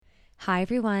Hi,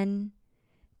 everyone.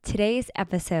 Today's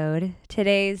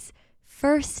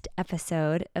first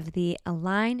episode of the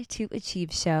Align to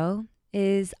Achieve show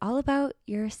is all about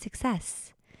your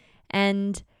success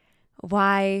and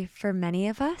why, for many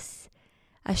of us,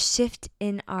 a shift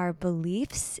in our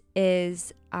beliefs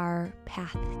is our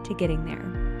path to getting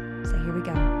there. So here we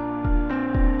go.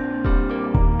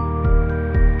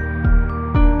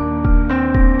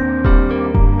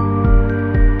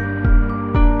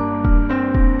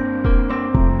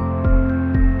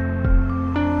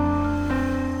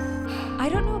 I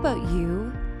don't know about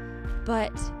you,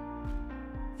 but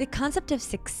the concept of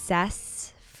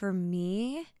success for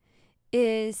me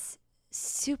is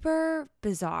super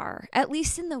bizarre, at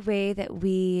least in the way that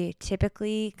we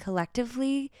typically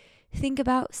collectively think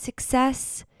about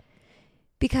success.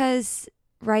 Because,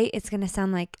 right, it's going to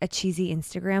sound like a cheesy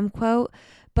Instagram quote,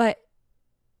 but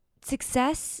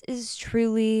success is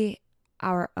truly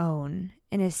our own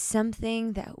and is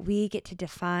something that we get to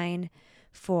define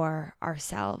for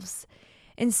ourselves.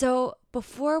 And so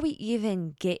before we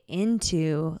even get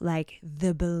into like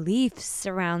the beliefs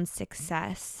around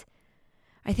success,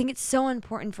 I think it's so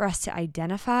important for us to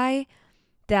identify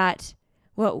that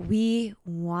what we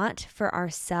want for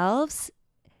ourselves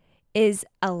is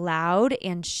allowed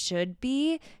and should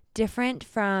be different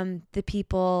from the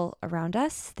people around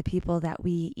us, the people that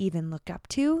we even look up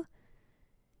to,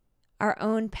 our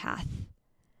own path.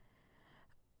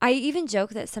 I even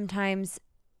joke that sometimes,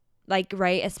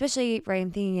 especially,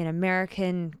 I'm thinking in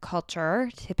American culture,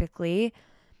 typically,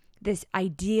 this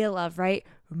ideal of,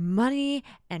 money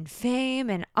and fame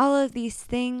and all of these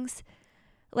things.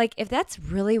 Like, if that's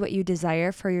really what you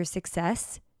desire for your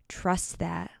success, trust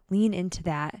that, lean into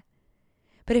that.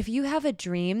 But if you have a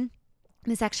dream,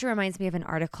 this actually reminds me of an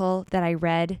article that I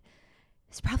read.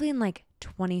 It's probably in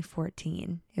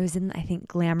 2014. It was in, I think,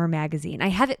 Glamour magazine. I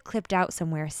have it clipped out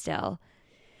somewhere still.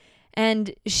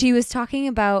 And she was talking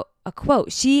about a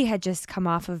quote. She had just come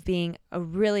off of being a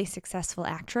really successful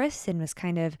actress and was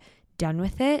kind of done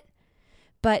with it.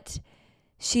 But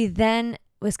she then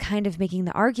was kind of making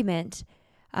the argument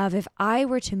of, if I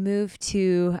were to move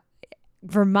to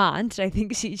Vermont, I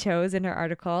think she chose in her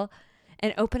article,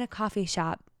 and open a coffee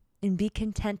shop and be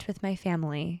content with my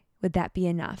family, would that be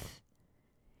enough?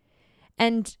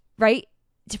 And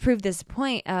to prove this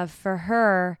point of, for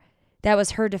her, that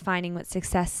was her defining what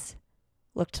success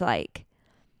looked like.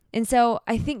 And so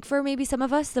I think for maybe some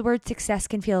of us, the word success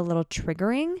can feel a little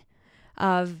triggering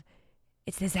of,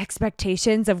 it's this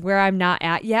expectations of where I'm not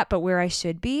at yet, but where I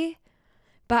should be.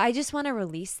 But I just want to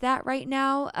release that right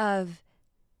now of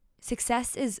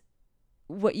success is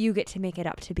what you get to make it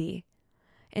up to be.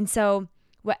 And so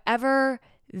whatever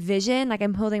vision,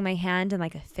 I'm holding my hand in a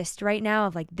fist right now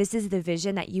of this is the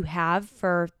vision that you have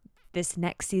for this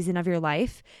next season of your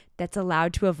life that's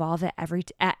allowed to evolve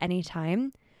at any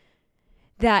time,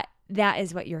 that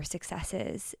is what your success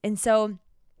is. And so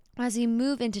as we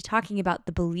move into talking about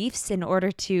the beliefs in order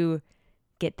to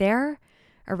get there,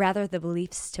 or rather the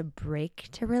beliefs to break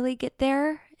to really get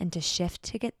there and to shift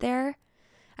to get there,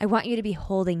 I want you to be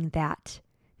holding that.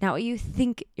 Not what you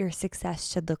think your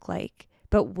success should look like,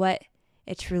 but what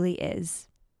it truly is.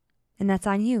 And that's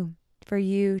on you, for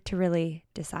you to really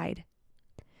decide.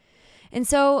 And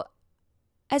so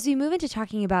as we move into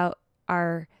talking about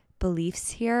our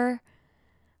beliefs here,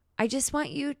 I just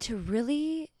want you to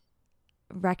really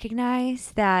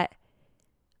recognize that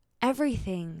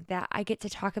everything that I get to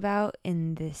talk about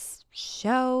in this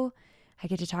show, I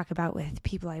get to talk about with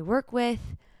people I work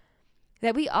with,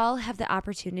 that we all have the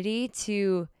opportunity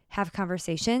to have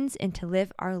conversations and to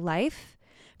live our life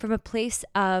from a place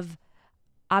of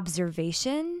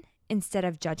observation instead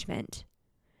of judgment.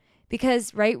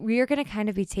 Because, we are going to kind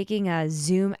of be taking a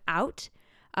zoom out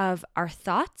of our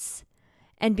thoughts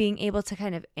and being able to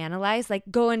kind of analyze,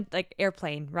 go in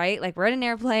airplane, right? We're in an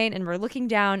airplane and we're looking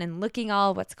down and looking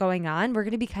all what's going on. We're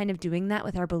going to be kind of doing that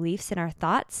with our beliefs and our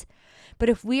thoughts. But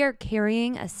if we are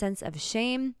carrying a sense of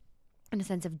shame and a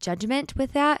sense of judgment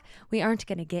with that, we aren't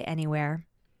going to get anywhere.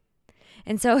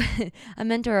 And so a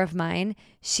mentor of mine,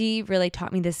 she really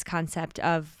taught me this concept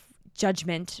of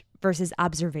judgment versus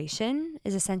observation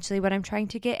is essentially what I'm trying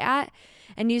to get at,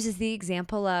 and uses the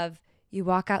example of, you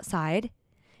walk outside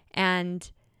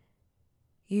and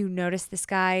you notice the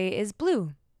sky is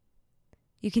blue.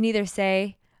 You can either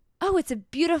say, oh, it's a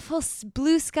beautiful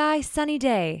blue sky, sunny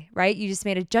day, right? You just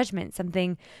made a judgment,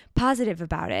 something positive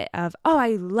about it of, oh, I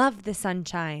love the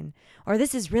sunshine, or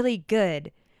this is really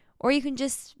good. Or you can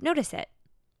just notice it.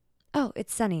 Oh,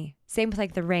 it's sunny. Same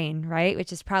with the rain, right?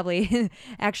 Which is probably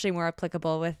actually more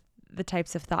applicable with the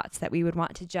types of thoughts that we would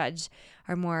want to judge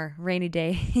are more rainy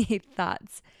day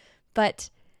thoughts. But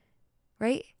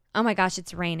right? Oh my gosh,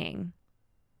 it's raining.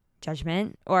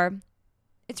 Judgment. Or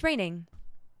it's raining.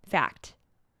 Fact.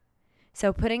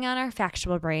 So putting on our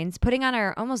factual brains, putting on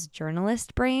our almost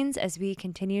journalist brains as we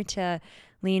continue to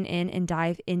lean in and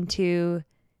dive into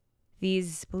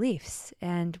these beliefs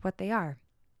and what they are.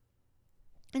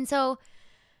 And so,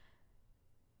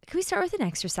 can we start with an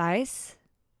exercise?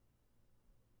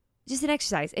 Just an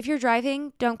exercise. If you're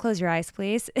driving, don't close your eyes,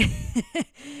 please.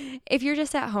 If you're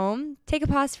just at home, take a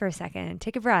pause for a second,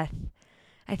 take a breath.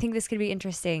 I think this could be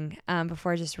interesting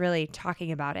before just really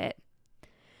talking about it.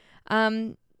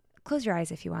 Close your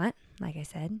eyes if you want, like I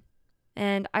said.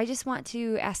 And I just want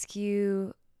to ask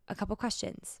you a couple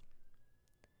questions.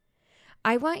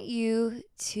 I want you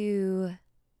to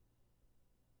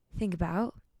think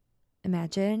about,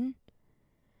 imagine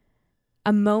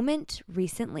a moment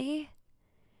recently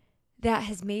that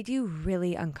has made you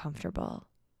really uncomfortable.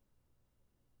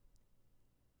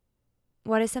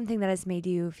 What is something that has made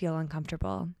you feel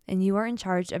uncomfortable? And you are in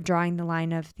charge of drawing the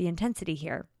line of the intensity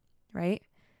here, right?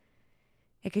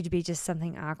 It could be just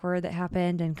something awkward that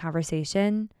happened in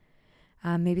conversation.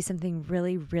 Maybe something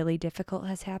really, really difficult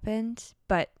has happened,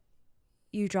 but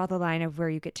you draw the line of where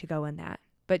you get to go in that.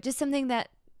 But just something that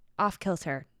off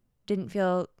kilter, didn't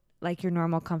feel like your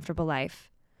normal, comfortable life.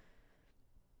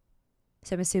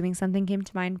 So I'm assuming something came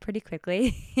to mind pretty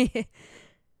quickly.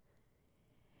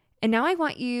 And now I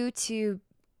want you to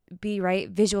be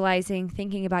visualizing,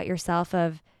 thinking about yourself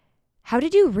of how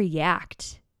did you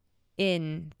react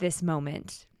in this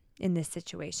moment, in this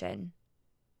situation?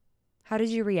 How did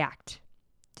you react?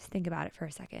 Just think about it for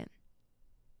a second.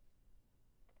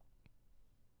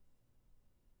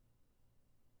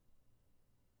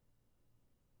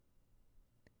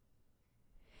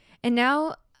 And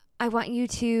now I want you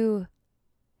to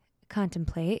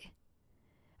contemplate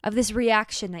of this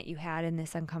reaction that you had in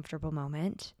this uncomfortable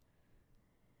moment.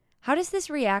 How does this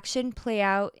reaction play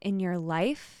out in your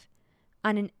life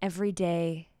on an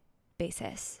everyday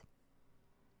basis?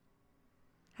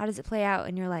 How does it play out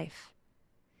in your life?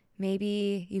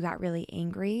 Maybe you got really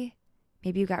angry.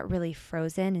 Maybe you got really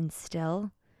frozen and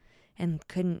still and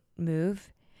couldn't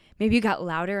move. Maybe you got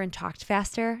louder and talked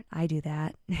faster. I do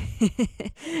that.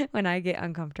 When I get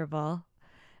uncomfortable,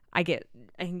 I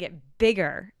can get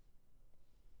bigger.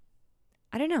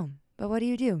 I don't know, but what do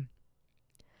you do?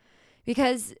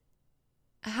 Because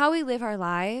how we live our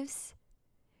lives,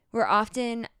 we're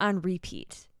often on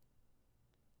repeat,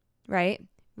 right?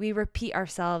 We repeat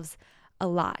ourselves a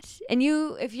lot. And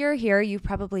if you're here, you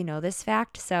probably know this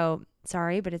fact. So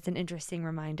sorry, but it's an interesting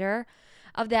reminder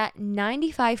of that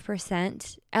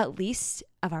 95% at least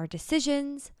of our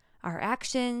decisions, our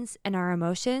actions, and our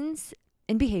emotions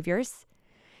and behaviors,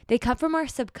 they come from our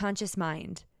subconscious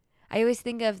mind. I always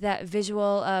think of that visual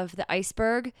of the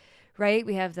iceberg, right?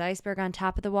 We have the iceberg on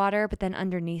top of the water, but then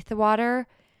underneath the water,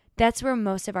 that's where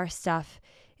most of our stuff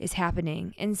is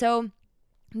happening. And so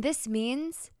this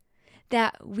means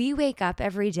that we wake up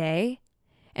every day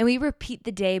and we repeat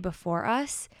the day before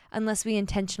us unless we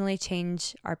intentionally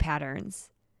change our patterns.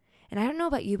 And I don't know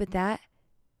about you, but that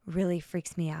really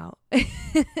freaks me out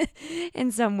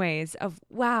in some ways of,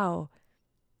 wow,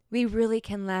 we really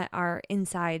can let our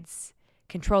insides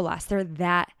control us. They're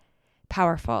that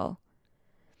powerful.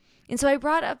 And so I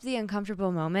brought up the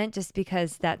uncomfortable moment just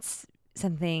because that's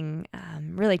something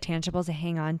really tangible to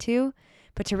hang on to,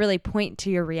 but to really point to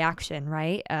your reaction,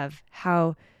 right, of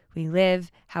how we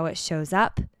live, how it shows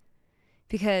up.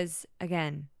 Because,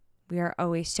 again, we are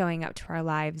always showing up to our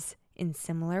lives in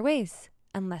similar ways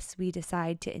unless we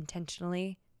decide to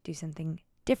intentionally do something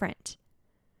different.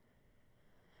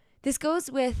 This goes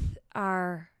with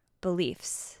our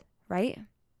beliefs, right?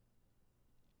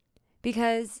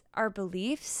 Because our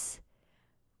beliefs,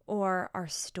 or our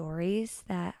stories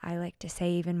that I like to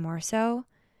say even more so,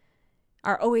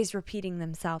 are always repeating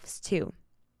themselves too.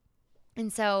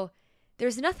 And so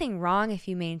there's nothing wrong if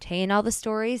you maintain all the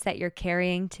stories that you're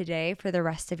carrying today for the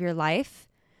rest of your life.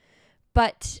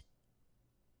 But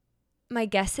my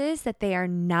guess is that they are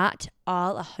not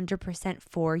all 100%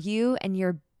 for you and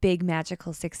your big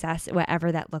magical success,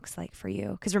 whatever that looks like for you.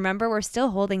 Because remember, we're still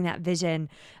holding that vision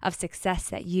of success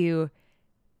that you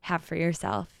have for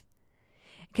yourself.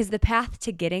 Because the path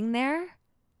to getting there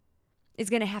is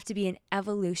going to have to be an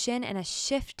evolution and a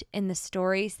shift in the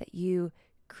stories that you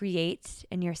create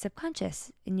in your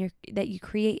subconscious, that you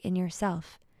create in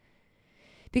yourself.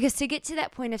 Because to get to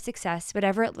that point of success,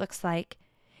 whatever it looks like,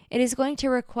 it is going to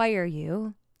require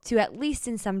you to, at least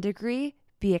in some degree,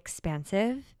 be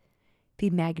expansive, be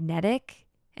magnetic,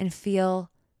 and feel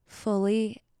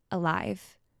fully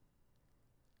alive.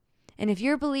 And if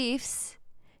your beliefs,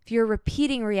 if if you're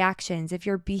repeating reactions, if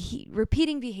you're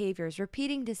repeating behaviors,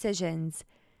 repeating decisions,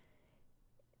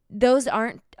 those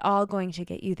aren't all going to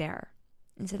get you there.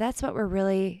 And so that's what we're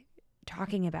really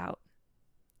talking about.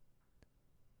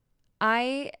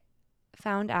 I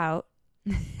found out,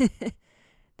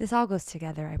 this all goes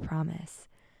together, I promise.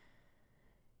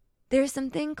 There's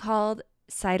something called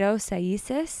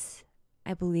pseudosciasis,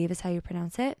 I believe is how you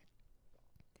pronounce it.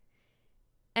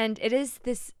 And it is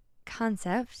this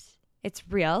concept, it's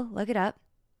real, look it up,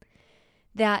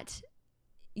 that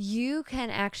you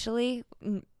can actually,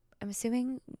 I'm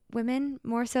assuming women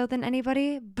more so than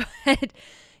anybody, but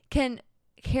can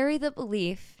carry the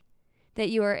belief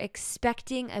that you are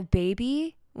expecting a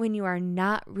baby when you are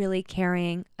not really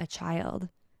carrying a child.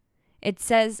 It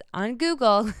says on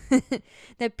Google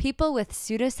that people with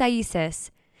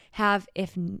pseudosciasis have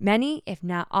many, if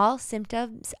not all,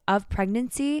 symptoms of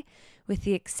pregnancy, with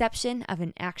the exception of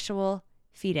an actual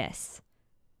fetus.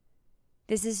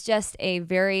 This is just a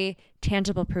very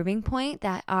tangible proving point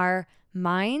that our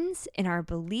minds and our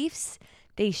beliefs,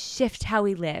 they shift how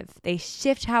we live. They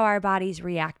shift how our bodies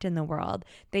react in the world.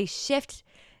 They shift,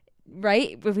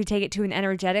 right? If we take it to an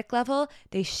energetic level,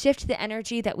 they shift the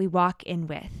energy that we walk in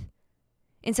with.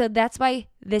 And so that's why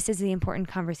this is the important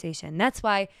conversation. That's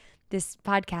why this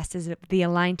podcast is the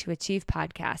Align to Achieve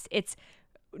podcast. It's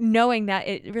knowing that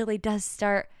it really does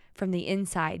start from the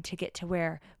inside to get to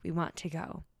where we want to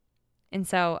go. And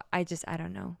so I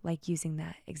don't know, like using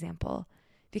that example,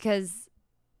 because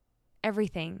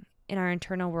everything in our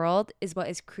internal world is what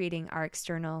is creating our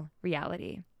external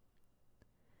reality.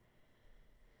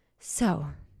 So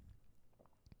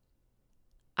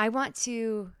I want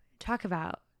to talk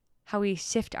about how we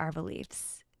shift our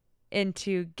beliefs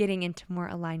into getting into more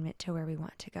alignment to where we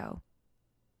want to go.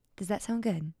 Does that sound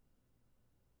good?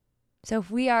 So if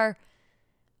we are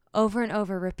over and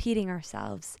over repeating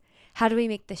ourselves, how do we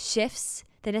make the shifts,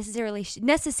 the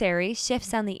necessary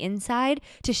shifts on the inside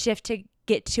to shift to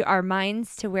get to our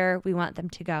minds to where we want them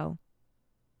to go?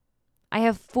 I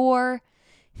have 4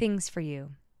 things for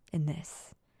you in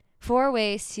this. 4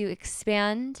 ways to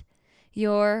expand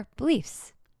your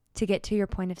beliefs to get to your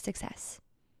point of success.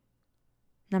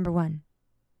 Number 1,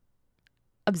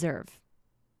 observe.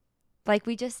 Like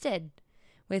we just did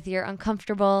with your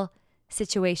uncomfortable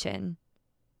situation.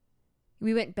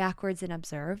 We went backwards and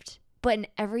observed, but in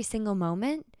every single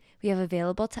moment we have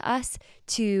available to us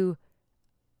to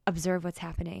observe what's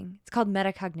happening. It's called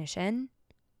metacognition.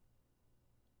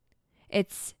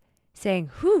 It's saying,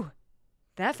 whew,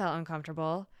 that felt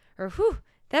uncomfortable, or whew,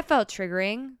 that felt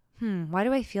triggering. Why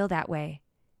do I feel that way?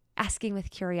 Asking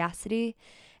with curiosity,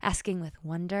 asking with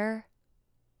wonder.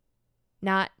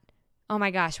 Not, oh my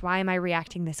gosh, why am I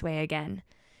reacting this way again?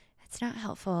 It's not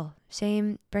helpful.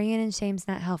 Shame, bringing in shame's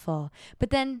not helpful. But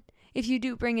then if you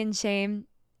do bring in shame,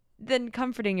 then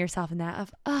comforting yourself in that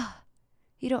of,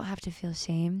 you don't have to feel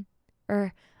shame.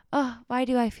 Or, why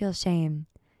do I feel shame?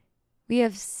 We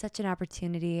have such an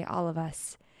opportunity, all of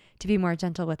us, to be more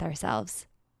gentle with ourselves.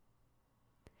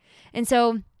 And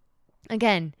so,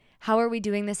 again, how are we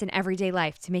doing this in everyday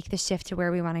life to make the shift to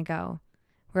where we want to go?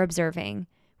 We're observing.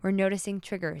 We're noticing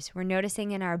triggers. We're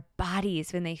noticing in our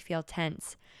bodies when they feel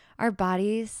tense. Our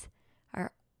bodies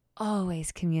are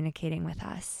always communicating with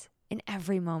us in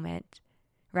every moment,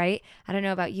 right? I don't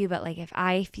know about you, but like if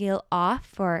I feel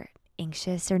off or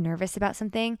anxious or nervous about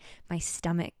something, my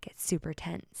stomach gets super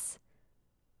tense.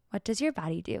 What does your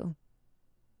body do?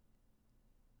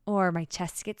 Or my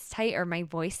chest gets tight, or my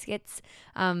voice gets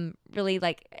really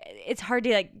like, it's hard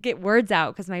to like get words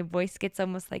out because my voice gets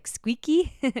almost like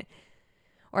squeaky.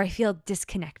 Or I feel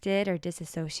disconnected or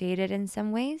disassociated in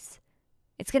some ways.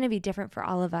 It's going to be different for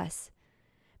all of us.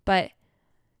 But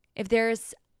if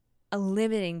there's a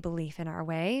limiting belief in our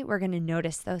way, we're going to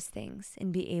notice those things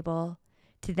and be able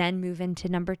to then move into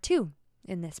number 2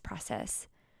 in this process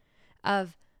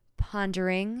of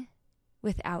pondering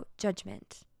without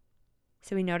judgment.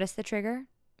 So we notice the trigger,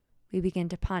 we begin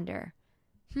to ponder.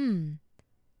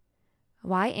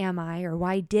 Why am I, or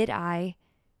why did I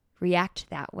react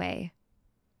that way?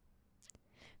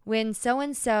 When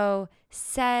so-and-so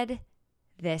said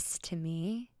this to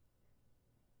me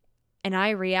and I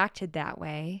reacted that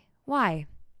way, why?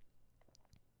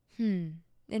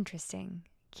 Interesting.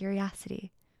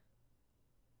 Curiosity.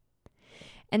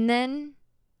 And then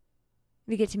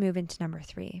we get to move into number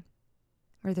 3,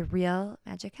 where the real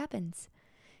magic happens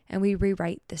and we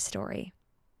rewrite the story.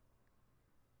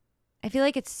 I feel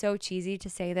like it's so cheesy to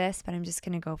say this, but I'm just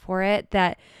going to go for it,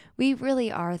 that we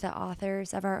really are the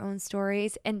authors of our own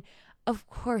stories. And of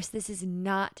course, this is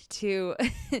not to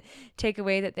take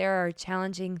away that there are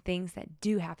challenging things that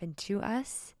do happen to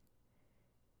us.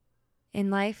 In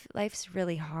life, life's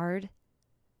really hard,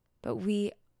 but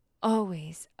we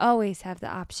always have the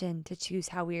option to choose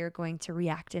how we are going to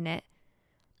react in it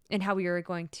and how we are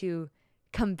going to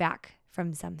come back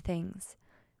from some things.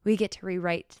 We get to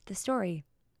rewrite the story.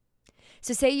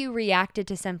 So say you reacted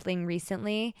to something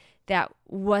recently that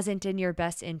wasn't in your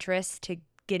best interest to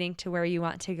getting to where you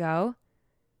want to go.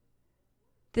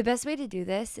 The best way to do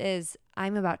this is,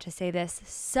 I'm about to say this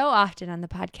so often on the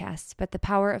podcast, but the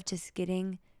power of just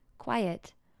getting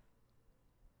quiet.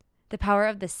 The power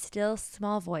of the still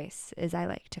small voice, as I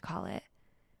like to call it.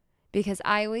 Because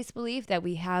I always believe that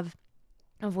we have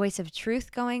a voice of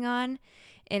truth going on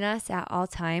in us at all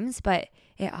times, but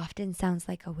it often sounds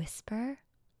like a whisper.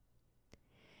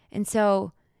 And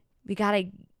so we got to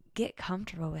get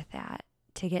comfortable with that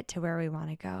to get to where we want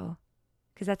to go,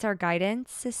 because that's our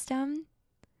guidance system.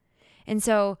 And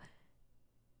so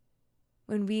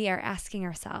when we are asking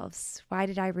ourselves, why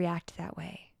did I react that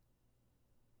way?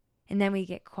 And then we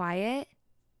get quiet,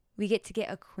 we get to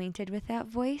get acquainted with that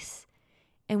voice,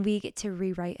 and we get to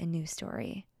rewrite a new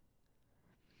story.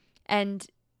 And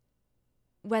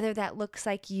whether that looks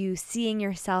like you seeing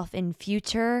yourself in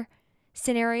future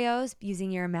scenarios,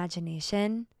 using your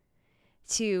imagination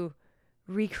to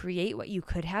recreate what you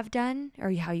could have done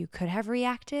or how you could have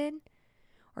reacted,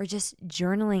 or just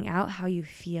journaling out how you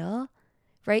feel,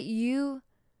 right? You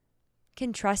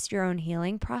can trust your own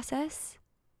healing process.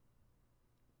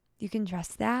 You can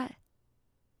trust that.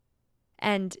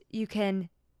 And you can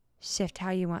shift how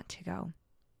you want to go.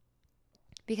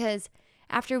 Because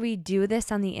after we do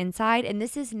this on the inside, and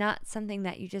this is not something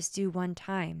that you just do one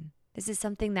time, this is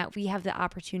something that we have the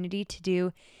opportunity to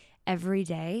do every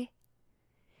day.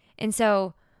 And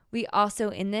so we also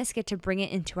in this get to bring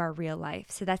it into our real life.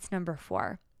 So that's number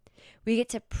 4. We get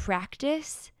to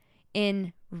practice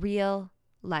in real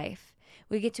life.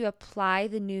 We get to apply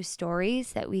the new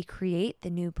stories that we create, the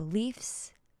new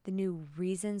beliefs, the new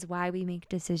reasons why we make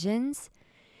decisions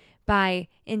by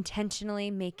intentionally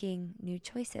making new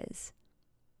choices,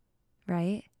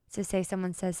 right? So say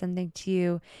someone says something to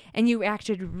you and you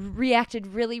reacted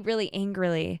really, really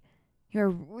angrily. You're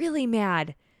really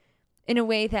mad in a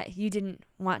way that you didn't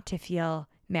want to feel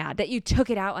mad, that you took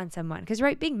it out on someone. Because,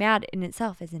 right, being mad in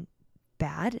itself isn't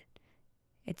bad.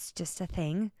 It's just a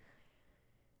thing.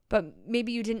 But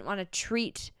maybe you didn't want to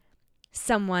treat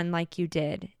someone like you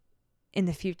did in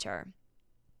the future,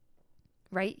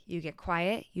 right? You get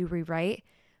quiet, you rewrite.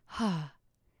 I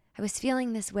was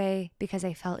feeling this way because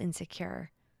I felt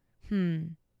insecure.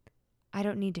 I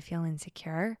don't need to feel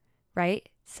insecure, right?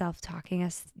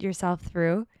 Self-talking yourself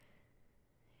through.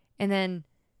 And then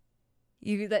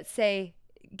you, let's say,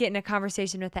 get in a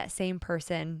conversation with that same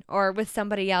person or with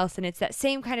somebody else, and it's that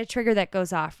same kind of trigger that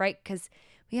goes off, right? Because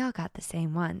we all got the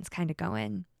same ones kind of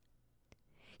going.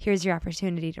 Here's your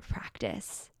opportunity to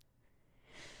practice,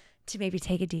 to maybe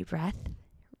take a deep breath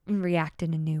and react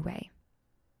in a new way.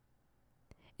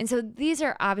 And so these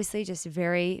are obviously just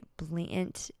very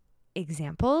blatant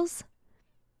examples,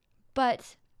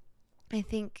 but I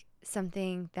think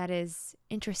something that is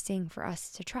interesting for us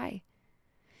to try.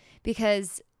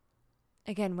 Because,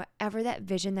 again, whatever that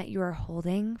vision that you are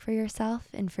holding for yourself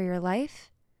and for your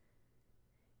life,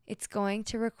 it's going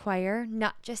to require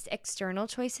not just external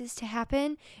choices to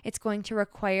happen. It's going to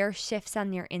require shifts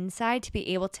on your inside to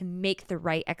be able to make the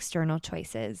right external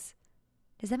choices.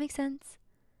 Does that make sense?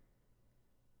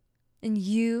 And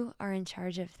you are in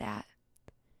charge of that.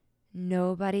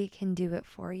 Nobody can do it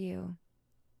for you.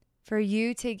 For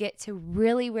you to get to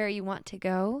really where you want to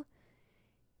go,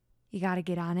 you got to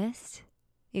get honest.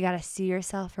 You got to see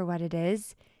yourself for what it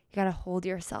is. You got to hold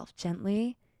yourself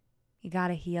gently. You got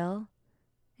to heal.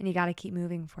 And you got to keep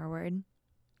moving forward.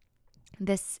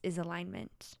 This is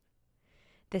alignment.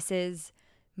 This is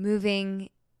moving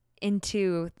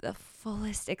into the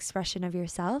fullest expression of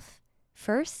yourself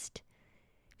first,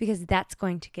 because that's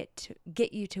going to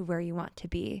get you to where you want to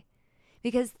be.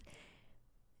 Because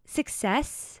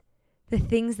success, the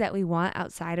things that we want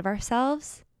outside of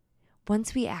ourselves,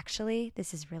 once we actually,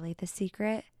 this is really the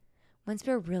secret, once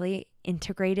we're really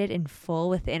integrated and full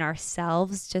within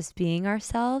ourselves, just being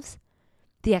ourselves,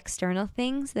 the external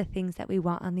things, the things that we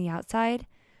want on the outside,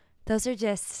 those are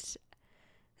just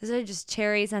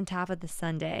cherries on top of the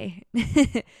sundae.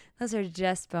 Those are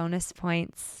just bonus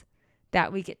points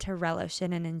that we get to relish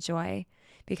in and enjoy,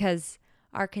 because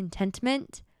our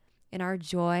contentment and our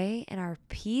joy and our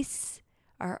peace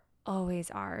are always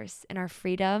ours, and our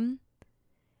freedom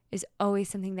is always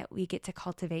something that we get to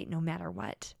cultivate no matter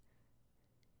what.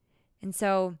 And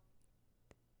so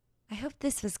I hope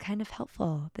this was kind of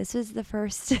helpful. This was the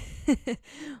first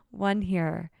one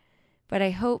here, but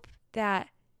I hope that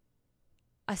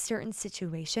a certain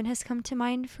situation has come to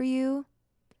mind for you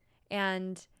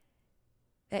and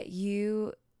that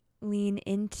you lean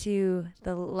into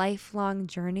the lifelong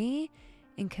journey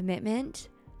and commitment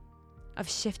of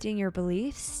shifting your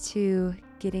beliefs to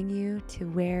getting you to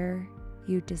where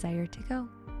you desire to go.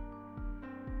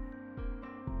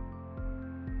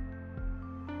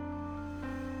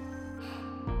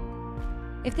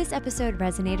 If this episode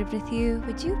resonated with you,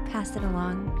 would you pass it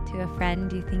along to a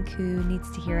friend you think who needs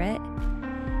to hear it?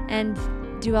 And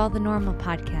do all the normal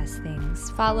podcast things.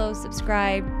 Follow,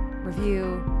 subscribe,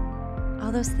 review,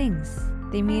 all those things.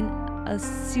 They mean a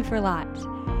super lot.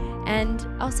 And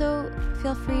also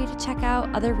feel free to check out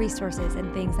other resources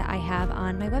and things that I have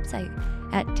on my website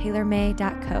at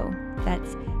taylormay.co.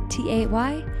 That's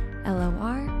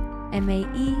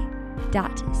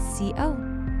TaylorMae.co.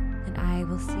 And I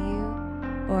will see you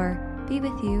or be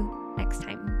with you next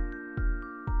time.